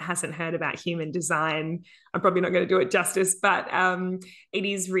out there that hasn't heard about human design, I'm probably not going to do it justice, but it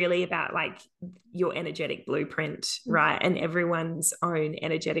is really about your energetic blueprint, right? And everyone's own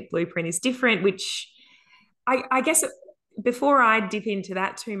energetic blueprint is different, which I guess before I dip into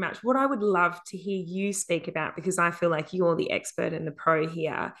that too much, what I would love to hear you speak about, because I feel like you're the expert and the pro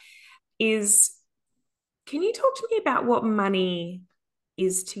here, is can you talk to me about what money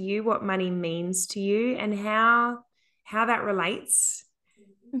is to you, what money means to you, and how that relates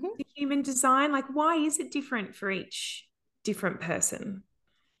to human design? Why is it different for each different person?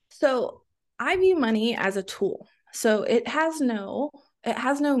 So I view money as a tool. So it has no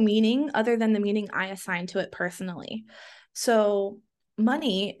meaning other than the meaning I assign to it personally. So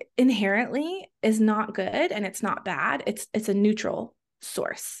money inherently is not good and it's not bad. It's a neutral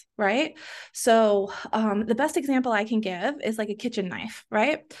source, right? So the best example I can give is like a kitchen knife,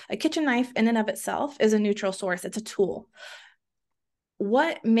 right? A kitchen knife in and of itself is a neutral source. It's a tool.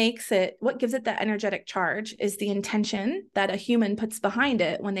 What gives it that energetic charge is the intention that a human puts behind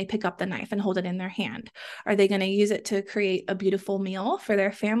it when they pick up the knife and hold it in their hand. Are they going to use it to create a beautiful meal for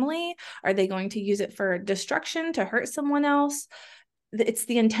their family? Are they going to use it for destruction, to hurt someone else? It's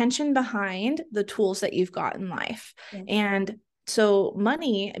the intention behind the tools that you've got in life. Yeah. And so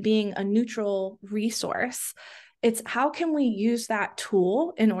money being a neutral resource, it's how can we use that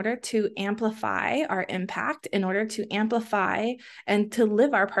tool in order to amplify our impact, in order to amplify and to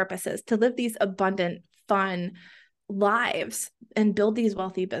live our purposes, to live these abundant, fun lives and build these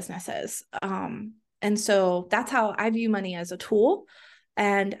wealthy businesses. And so that's how I view money, as a tool.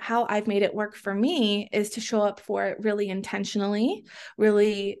 And how I've made it work for me is to show up for it really intentionally,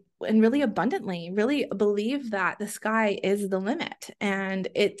 really abundantly, really believe that the sky is the limit. And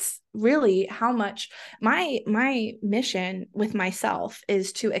it's really how much my mission with myself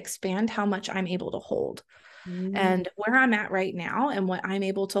is to expand how much I'm able to hold. And where I'm at right now and what I'm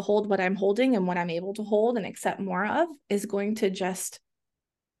able to hold, what I'm holding and what I'm able to hold and accept more of is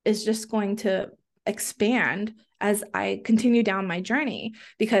just going to expand as I continue down my journey,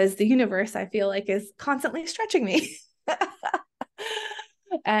 because the universe, I feel like, is constantly stretching me.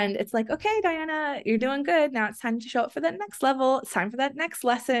 And it's like, okay, Diana, you're doing good. Now it's time to show up for that next level. It's time for that next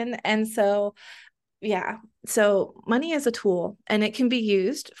lesson. And so, yeah. So money is a tool, and it can be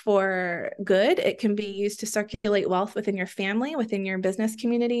used for good. It can be used to circulate wealth within your family, within your business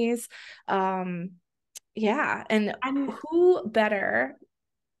communities. Yeah. And who better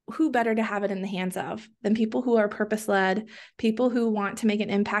to have it in the hands of than people who are purpose-led, people who want to make an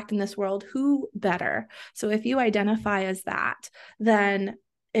impact in this world? Who better? So if you identify as that, then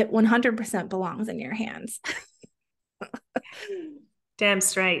it 100% belongs in your hands. Damn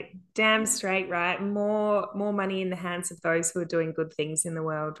straight, right? More money in the hands of those who are doing good things in the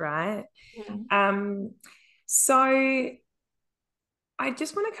world, right? Mm-hmm. So I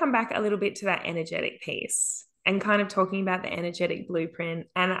just want to come back a little bit to that energetic piece and kind of talking about the energetic blueprint.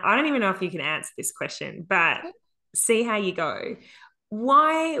 And I don't even know if you can answer this question, but see how you go.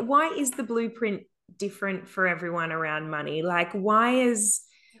 Why is the blueprint different for everyone around money? Like, why is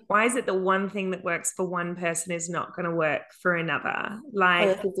it the one thing that works for one person is not going to work for another?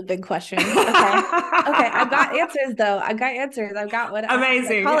 Like, this is a big question. Okay. I've got answers though. I've got what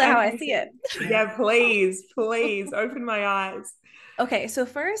amazing. I call it how I see it. Yeah, please open my eyes. Okay, so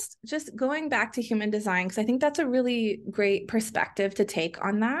first, just going back to human design, because I think that's a really great perspective to take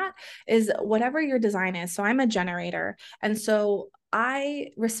on that, is whatever your design is. So I'm a generator, and so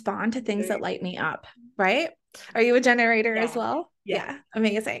I respond to things that light me up, right? Are you a generator as well? Yeah,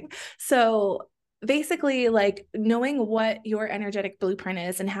 amazing. So basically, like, knowing what your energetic blueprint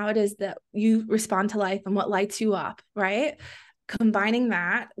is and how it is that you respond to life and what lights you up, right? Combining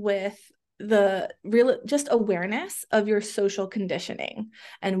that with the real just awareness of your social conditioning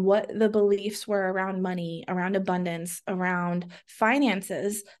and what the beliefs were around money, around abundance, around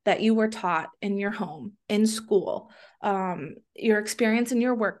finances that you were taught in your home, in school, your experience in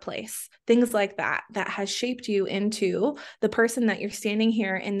your workplace, things like that has shaped you into the person that you're standing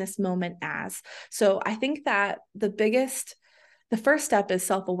here in this moment as. So I think that the first step is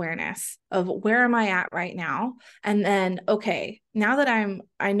self-awareness of where am I at right now? And then, okay, now that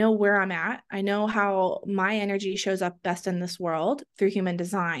I know where I'm at, I know how my energy shows up best in this world through human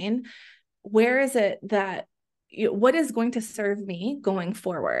design. Where is it that, what is going to serve me going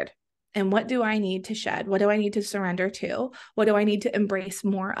forward? And what do I need to shed? What do I need to surrender to? What do I need to embrace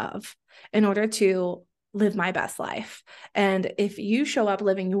more of in order to live my best life? And if you show up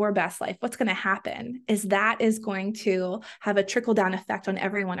living your best life, what's going to happen is that is going to have a trickle down effect on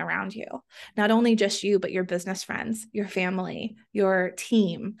everyone around you. Not only just you, but your business friends, your family, your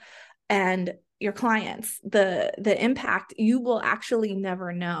team, and your clients. The impact you will actually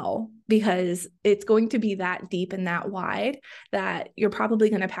never know, because it's going to be that deep and that wide that you're probably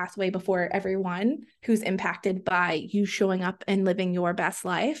going to pass away before everyone who's impacted by you showing up and living your best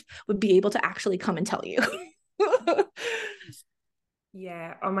life would be able to actually come and tell you.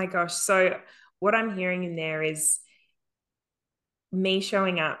 Yeah. Oh my gosh. So what I'm hearing in there is me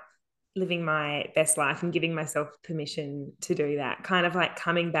showing up, living my best life and giving myself permission to do that, kind of like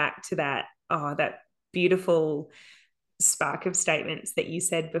coming back to that beautiful spark of statements that you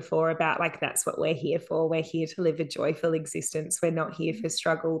said before about, like, that's what we're here for. We're here to live a joyful existence. We're not here for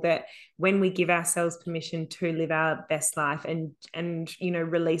struggle. That when we give ourselves permission to live our best life and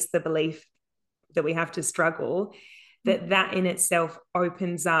release the belief that we have to struggle, that in itself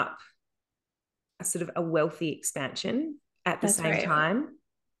opens up a sort of a wealthy expansion at the That's same right. time?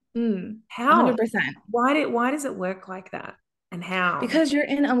 How? 100%. Why does it work like that? And how? Because you're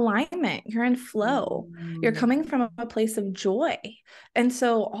in alignment, you're in flow, you're Mm, coming from a place of joy. And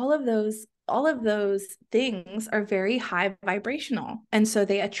so all of those things are very high vibrational. And so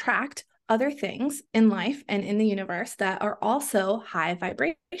they attract other things in life and in the universe that are also high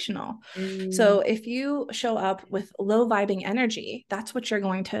vibrational. mm, So if you show up with low vibing energy, that's what you're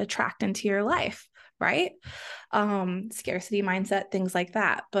going to attract into your life, right? Scarcity mindset, things like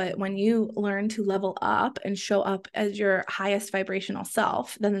that. But when you learn to level up and show up as your highest vibrational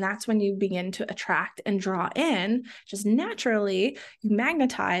self, then that's when you begin to attract and draw in, just naturally, you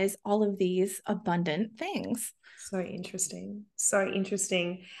magnetize all of these abundant things. so interesting. So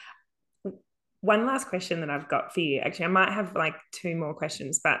interesting. One last question that I've got for you. Actually, I might have like two more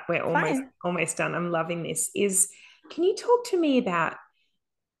questions, but we're Fine. almost done. I'm loving this. Can you talk to me about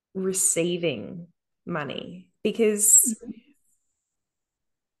receiving money? Because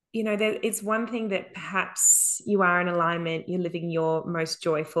it's one thing that perhaps you are in alignment, you're living your most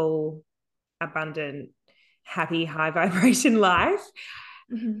joyful, abundant, happy, high vibration life,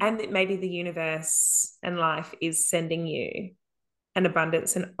 Mm-hmm. and that maybe the universe and life is sending you an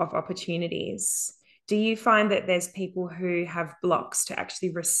abundance of opportunities. Do you find that there's people who have blocks to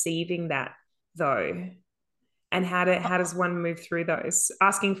actually receiving that though? And how does one move through those?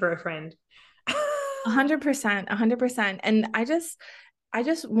 Asking for a friend. 100%, 100%. And I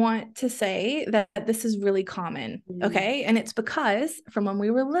just want to say that this is really common. Mm, Okay. And it's because from when we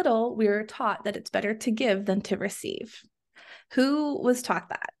were little, we were taught that it's better to give than to receive. Who was taught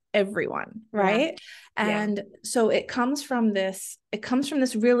that? Everyone, yeah, right? yeah. And so it comes from this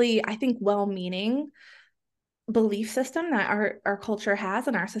really, I think, well-meaning belief system that our culture has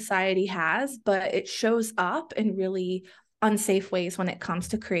and our society has, but it shows up in really unsafe ways when it comes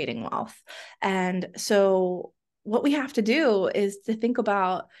to creating wealth. And so what we have to do is to think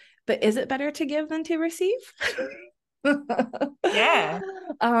about, but is it better to give than to receive? Yeah.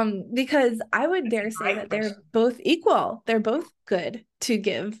 Because I would That's a dare say great that they're question. both equal. They're both good to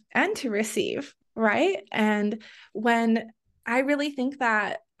give and to receive, right? And when I really think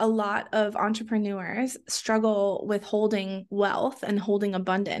that a lot of entrepreneurs struggle with holding wealth and holding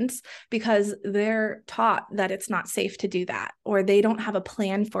abundance because they're taught that it's not safe to do that, or they don't have a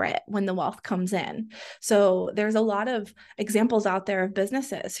plan for it when the wealth comes in. So there's a lot of examples out there of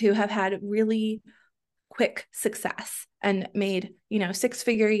businesses who have had really quick success and made,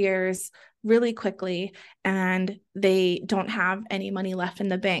 six-figure years really quickly, and they don't have any money left in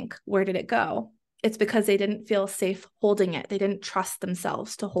the bank. Where did it go? It's because they didn't feel safe holding it. They didn't trust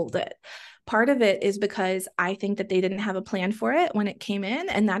themselves to hold it. Part of it is because I think that they didn't have a plan for it when it came in,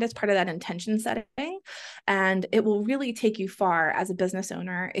 and that is part of that intention setting. And it will really take you far as a business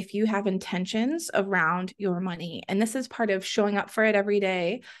owner if you have intentions around your money. And this is part of showing up for it every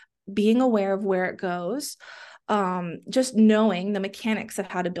day, being aware of where it goes, just knowing the mechanics of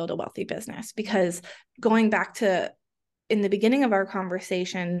how to build a wealthy business. Because going back to in the beginning of our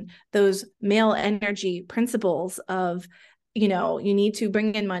conversation, those male energy principles of, you need to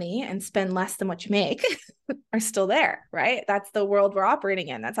bring in money and spend less than what you make are still there, right? That's the world we're operating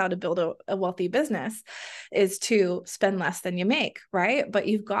in. That's how to build a wealthy business, is to spend less than you make, right? But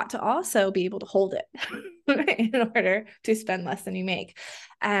you've got to also be able to hold it in order to spend less than you make.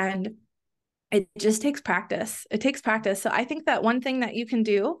 And it just takes practice. It takes practice. So I think that one thing that you can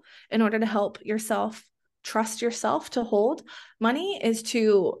do in order to help yourself trust yourself to hold money is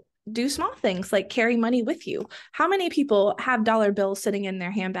to do small things like carry money with you. How many people have dollar bills sitting in their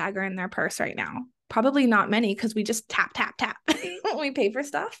handbag or in their purse right now? Probably not many, because we just tap, tap, tap when we pay for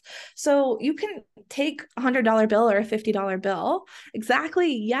stuff. So you can take $100 bill or a $50 bill,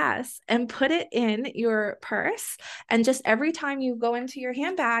 exactly, yes, and put it in your purse. And just every time you go into your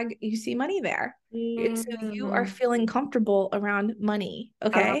handbag, you see money there. So you are Mm, feeling comfortable around money. I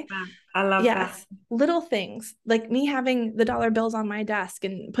love Okay. that. I love that. Yes, little things like me having the dollar bills on my desk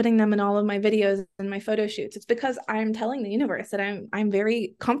and putting them in all of my videos and my photo shoots. It's because I'm telling the universe that I'm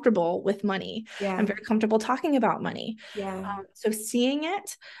very comfortable with money. I'm Yeah. very comfortable talking about money. Yeah. So seeing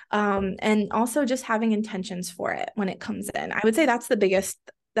it, and also just having intentions for it when it comes in. I would say that's the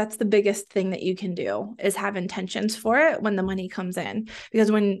biggest thing that you can do, is have intentions for it when the money comes in.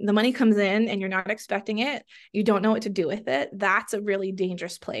 Because when the money comes in and you're not expecting it, you don't know what to do with it. That's a really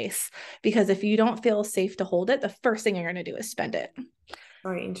dangerous place, because if you don't feel safe to hold it, the first thing you're going to do is spend it.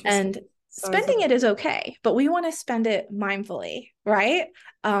 So interesting. And So spending it is okay, but we want to spend it mindfully, right?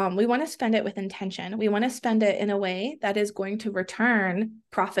 We want to spend it with intention. We want to spend it in a way that is going to return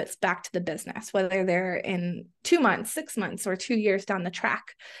profits back to the business, whether they're in 2 months, 6 months, or 2 years down the track.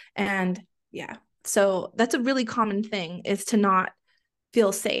 And yeah, So that's a really common thing, is to not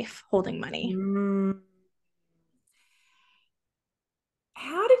feel safe holding money.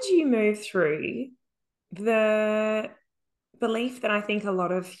 How did you move through the belief that I think a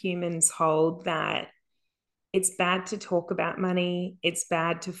lot of humans hold, that it's bad to talk about money, it's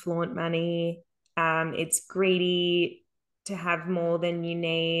bad to flaunt money, it's greedy to have more than you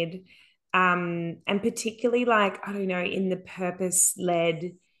need, and particularly, like, I don't know, in the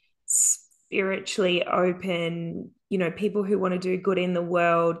purpose-led, spiritually open, people who want to do good in the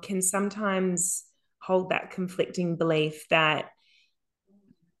world can sometimes hold that conflicting belief that,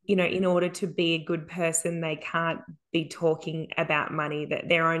 in order to be a good person, they can't be talking about money, that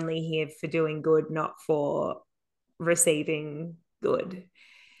they're only here for doing good, not for receiving good.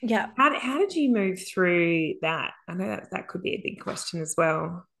 Yeah. How did you move through that? I know that could be a big question as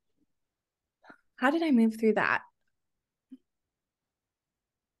well. How did I move through that?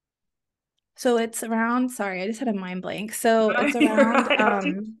 So it's around, sorry, I just had a mind blank. So it's around,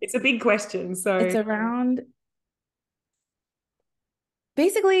 right. It's a big question. So it's around,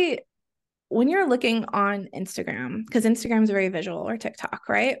 basically, when you're looking on Instagram, because Instagram is very visual, or TikTok,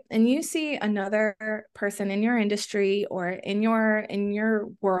 right? And you see another person in your industry or in your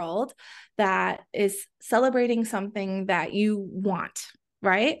world that is celebrating something that you want,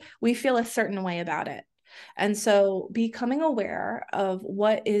 right? We feel a certain way about it. And so becoming aware of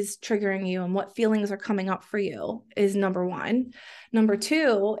what is triggering you and what feelings are coming up for you is number one. Number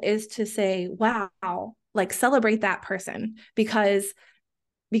two is to say, wow, like, celebrate that person, because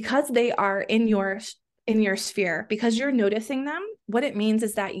they are in your sphere, because you're noticing them. What it means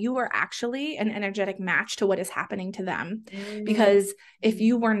is that you are actually an energetic match to what is happening to them. Because if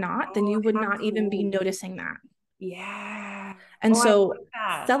you were not, then you would not even be noticing that. Yeah. And so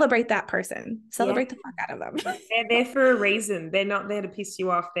celebrate that person. Celebrate the fuck out of them. They're there for a reason. They're not there to piss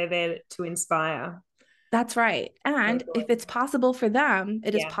you off. They're there to inspire. That's right. And if it's possible for them,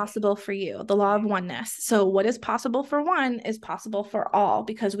 it is possible for you. The law of oneness. So what is possible for one is possible for all,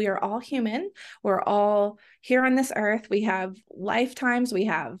 because we are all human. We're all here on this earth. We have lifetimes. We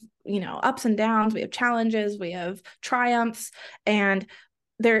have, ups and downs. We have challenges. We have triumphs. And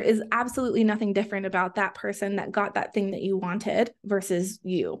there is absolutely nothing different about that person that got that thing that you wanted versus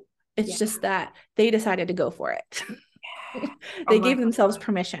you. It's just that they decided to go for it. They gave themselves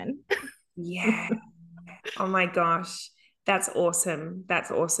permission. Yeah. Oh my gosh. That's awesome. That's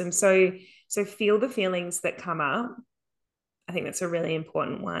awesome. So feel the feelings that come up. I think that's a really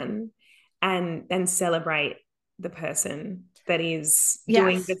important one. And then celebrate the person that is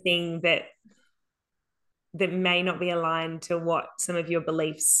doing the thing that may not be aligned to what some of your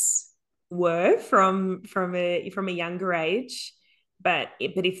beliefs were from a younger age. But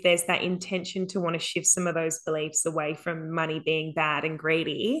if there's that intention to want to shift some of those beliefs away from money being bad and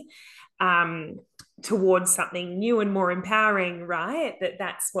greedy, towards something new and more empowering, right?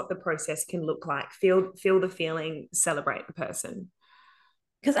 That's what the process can look like. Feel the feeling, celebrate the person.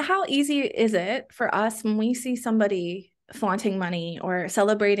 Because how easy is it for us when we see somebody flaunting money or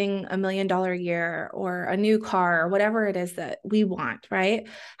celebrating $1 million year or a new car or whatever it is that we want, right?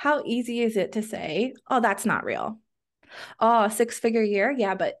 How easy is it to say, oh, that's not real? Oh, 6-figure year.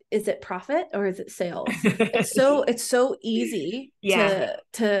 Yeah, but is it profit or is it sales? It's so easy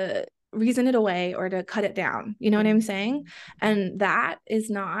to reason it away or to cut it down. You know what I'm saying? And that is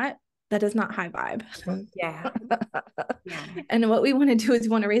not high vibe. Yeah. And what we want to do is we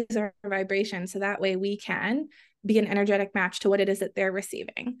want to raise our vibration, so that way we can be an energetic match to what it is that they're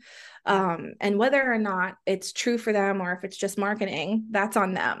receiving. And whether or not it's true for them or if it's just marketing, that's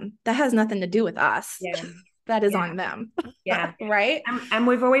on them. That has nothing to do with us. Yeah. That is on them. Yeah. Right. And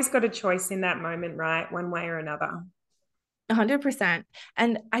we've always got a choice in that moment, right? One way or another. 100%.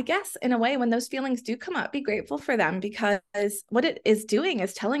 And I guess in a way, when those feelings do come up, be grateful for them, because what it is doing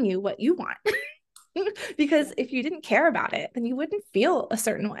is telling you what you want. Because if you didn't care about it, then you wouldn't feel a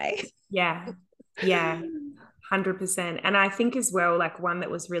certain way. Yeah. 100%. And I think as well, like, one that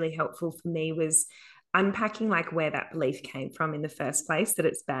was really helpful for me was unpacking, like, where that belief came from in the first place, that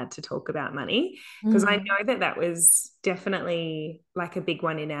it's bad to talk about money. Because I know that was definitely like a big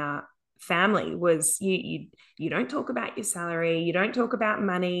one in our family, was you don't talk about your salary, you don't talk about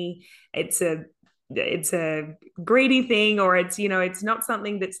money. It's a greedy thing, or it's not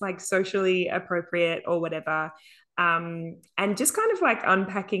something that's like socially appropriate or whatever. And just kind of like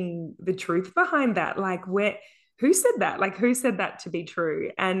unpacking the truth behind that, like, who said that? Like, who said that to be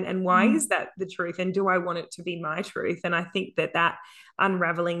true? And why is that the truth? And do I want it to be my truth? And I think that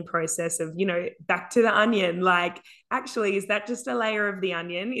unraveling process of, back to the onion, like, actually, is that just a layer of the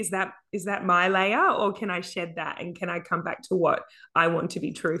onion? Is that my layer? Or can I shed that? And can I come back to what I want to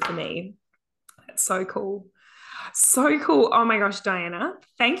be true for me? That's so cool. So cool. Oh my gosh, Diana,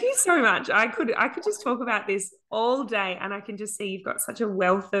 thank you so much. I could just talk about this all day, and I can just see you've got such a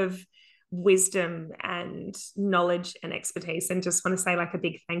wealth of wisdom and knowledge and expertise, and just want to say like a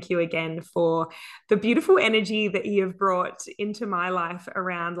big thank you again for the beautiful energy that you have brought into my life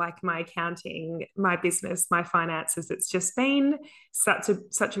around like my accounting, my business, my finances. It's just been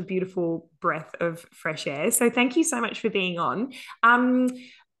such a beautiful breath of fresh air. So thank you so much for being on.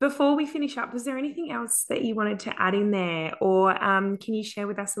 Before we finish up, was there anything else that you wanted to add in there? Or can you share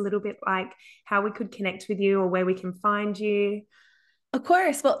with us a little bit like how we could connect with you or where we can find you? Of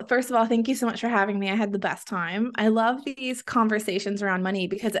course. Well, first of all, thank you so much for having me. I had the best time. I love these conversations around money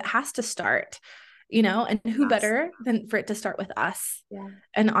because it has to start, and who better than for it to start with us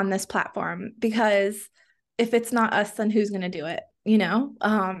and on this platform? Because if it's not us, then who's going to do it?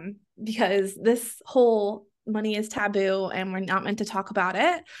 Because this whole money is taboo and we're not meant to talk about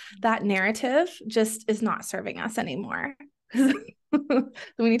it. That narrative just is not serving us anymore.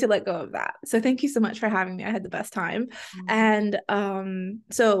 We need to let go of that. So thank you so much for having me. I had the best time. And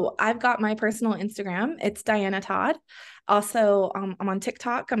so I've got my personal Instagram. It's Diana Todd. Also, I'm on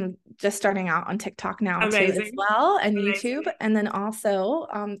TikTok. I'm just starting out on TikTok now too as well, and YouTube. And then also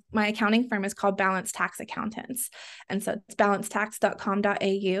my accounting firm is called Balanced Tax Accountants. And so it's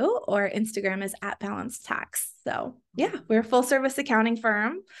balancedtax.com.au, or Instagram is @balancedtax. So yeah, we're a full service accounting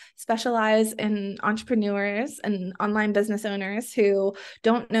firm, specialize in entrepreneurs and online business owners who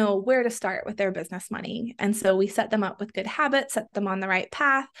don't know where to start with their business money. And so we set them up with good habits, set them on the right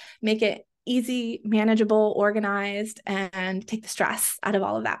path, make it easy, manageable, organized, and take the stress out of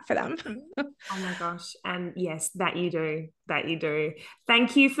all of that for them. Oh my gosh. And yes, that you do.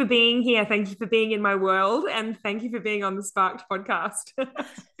 Thank you for being here. Thank you for being in my world. And thank you for being on the Sparked podcast.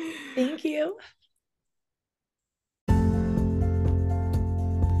 Thank you.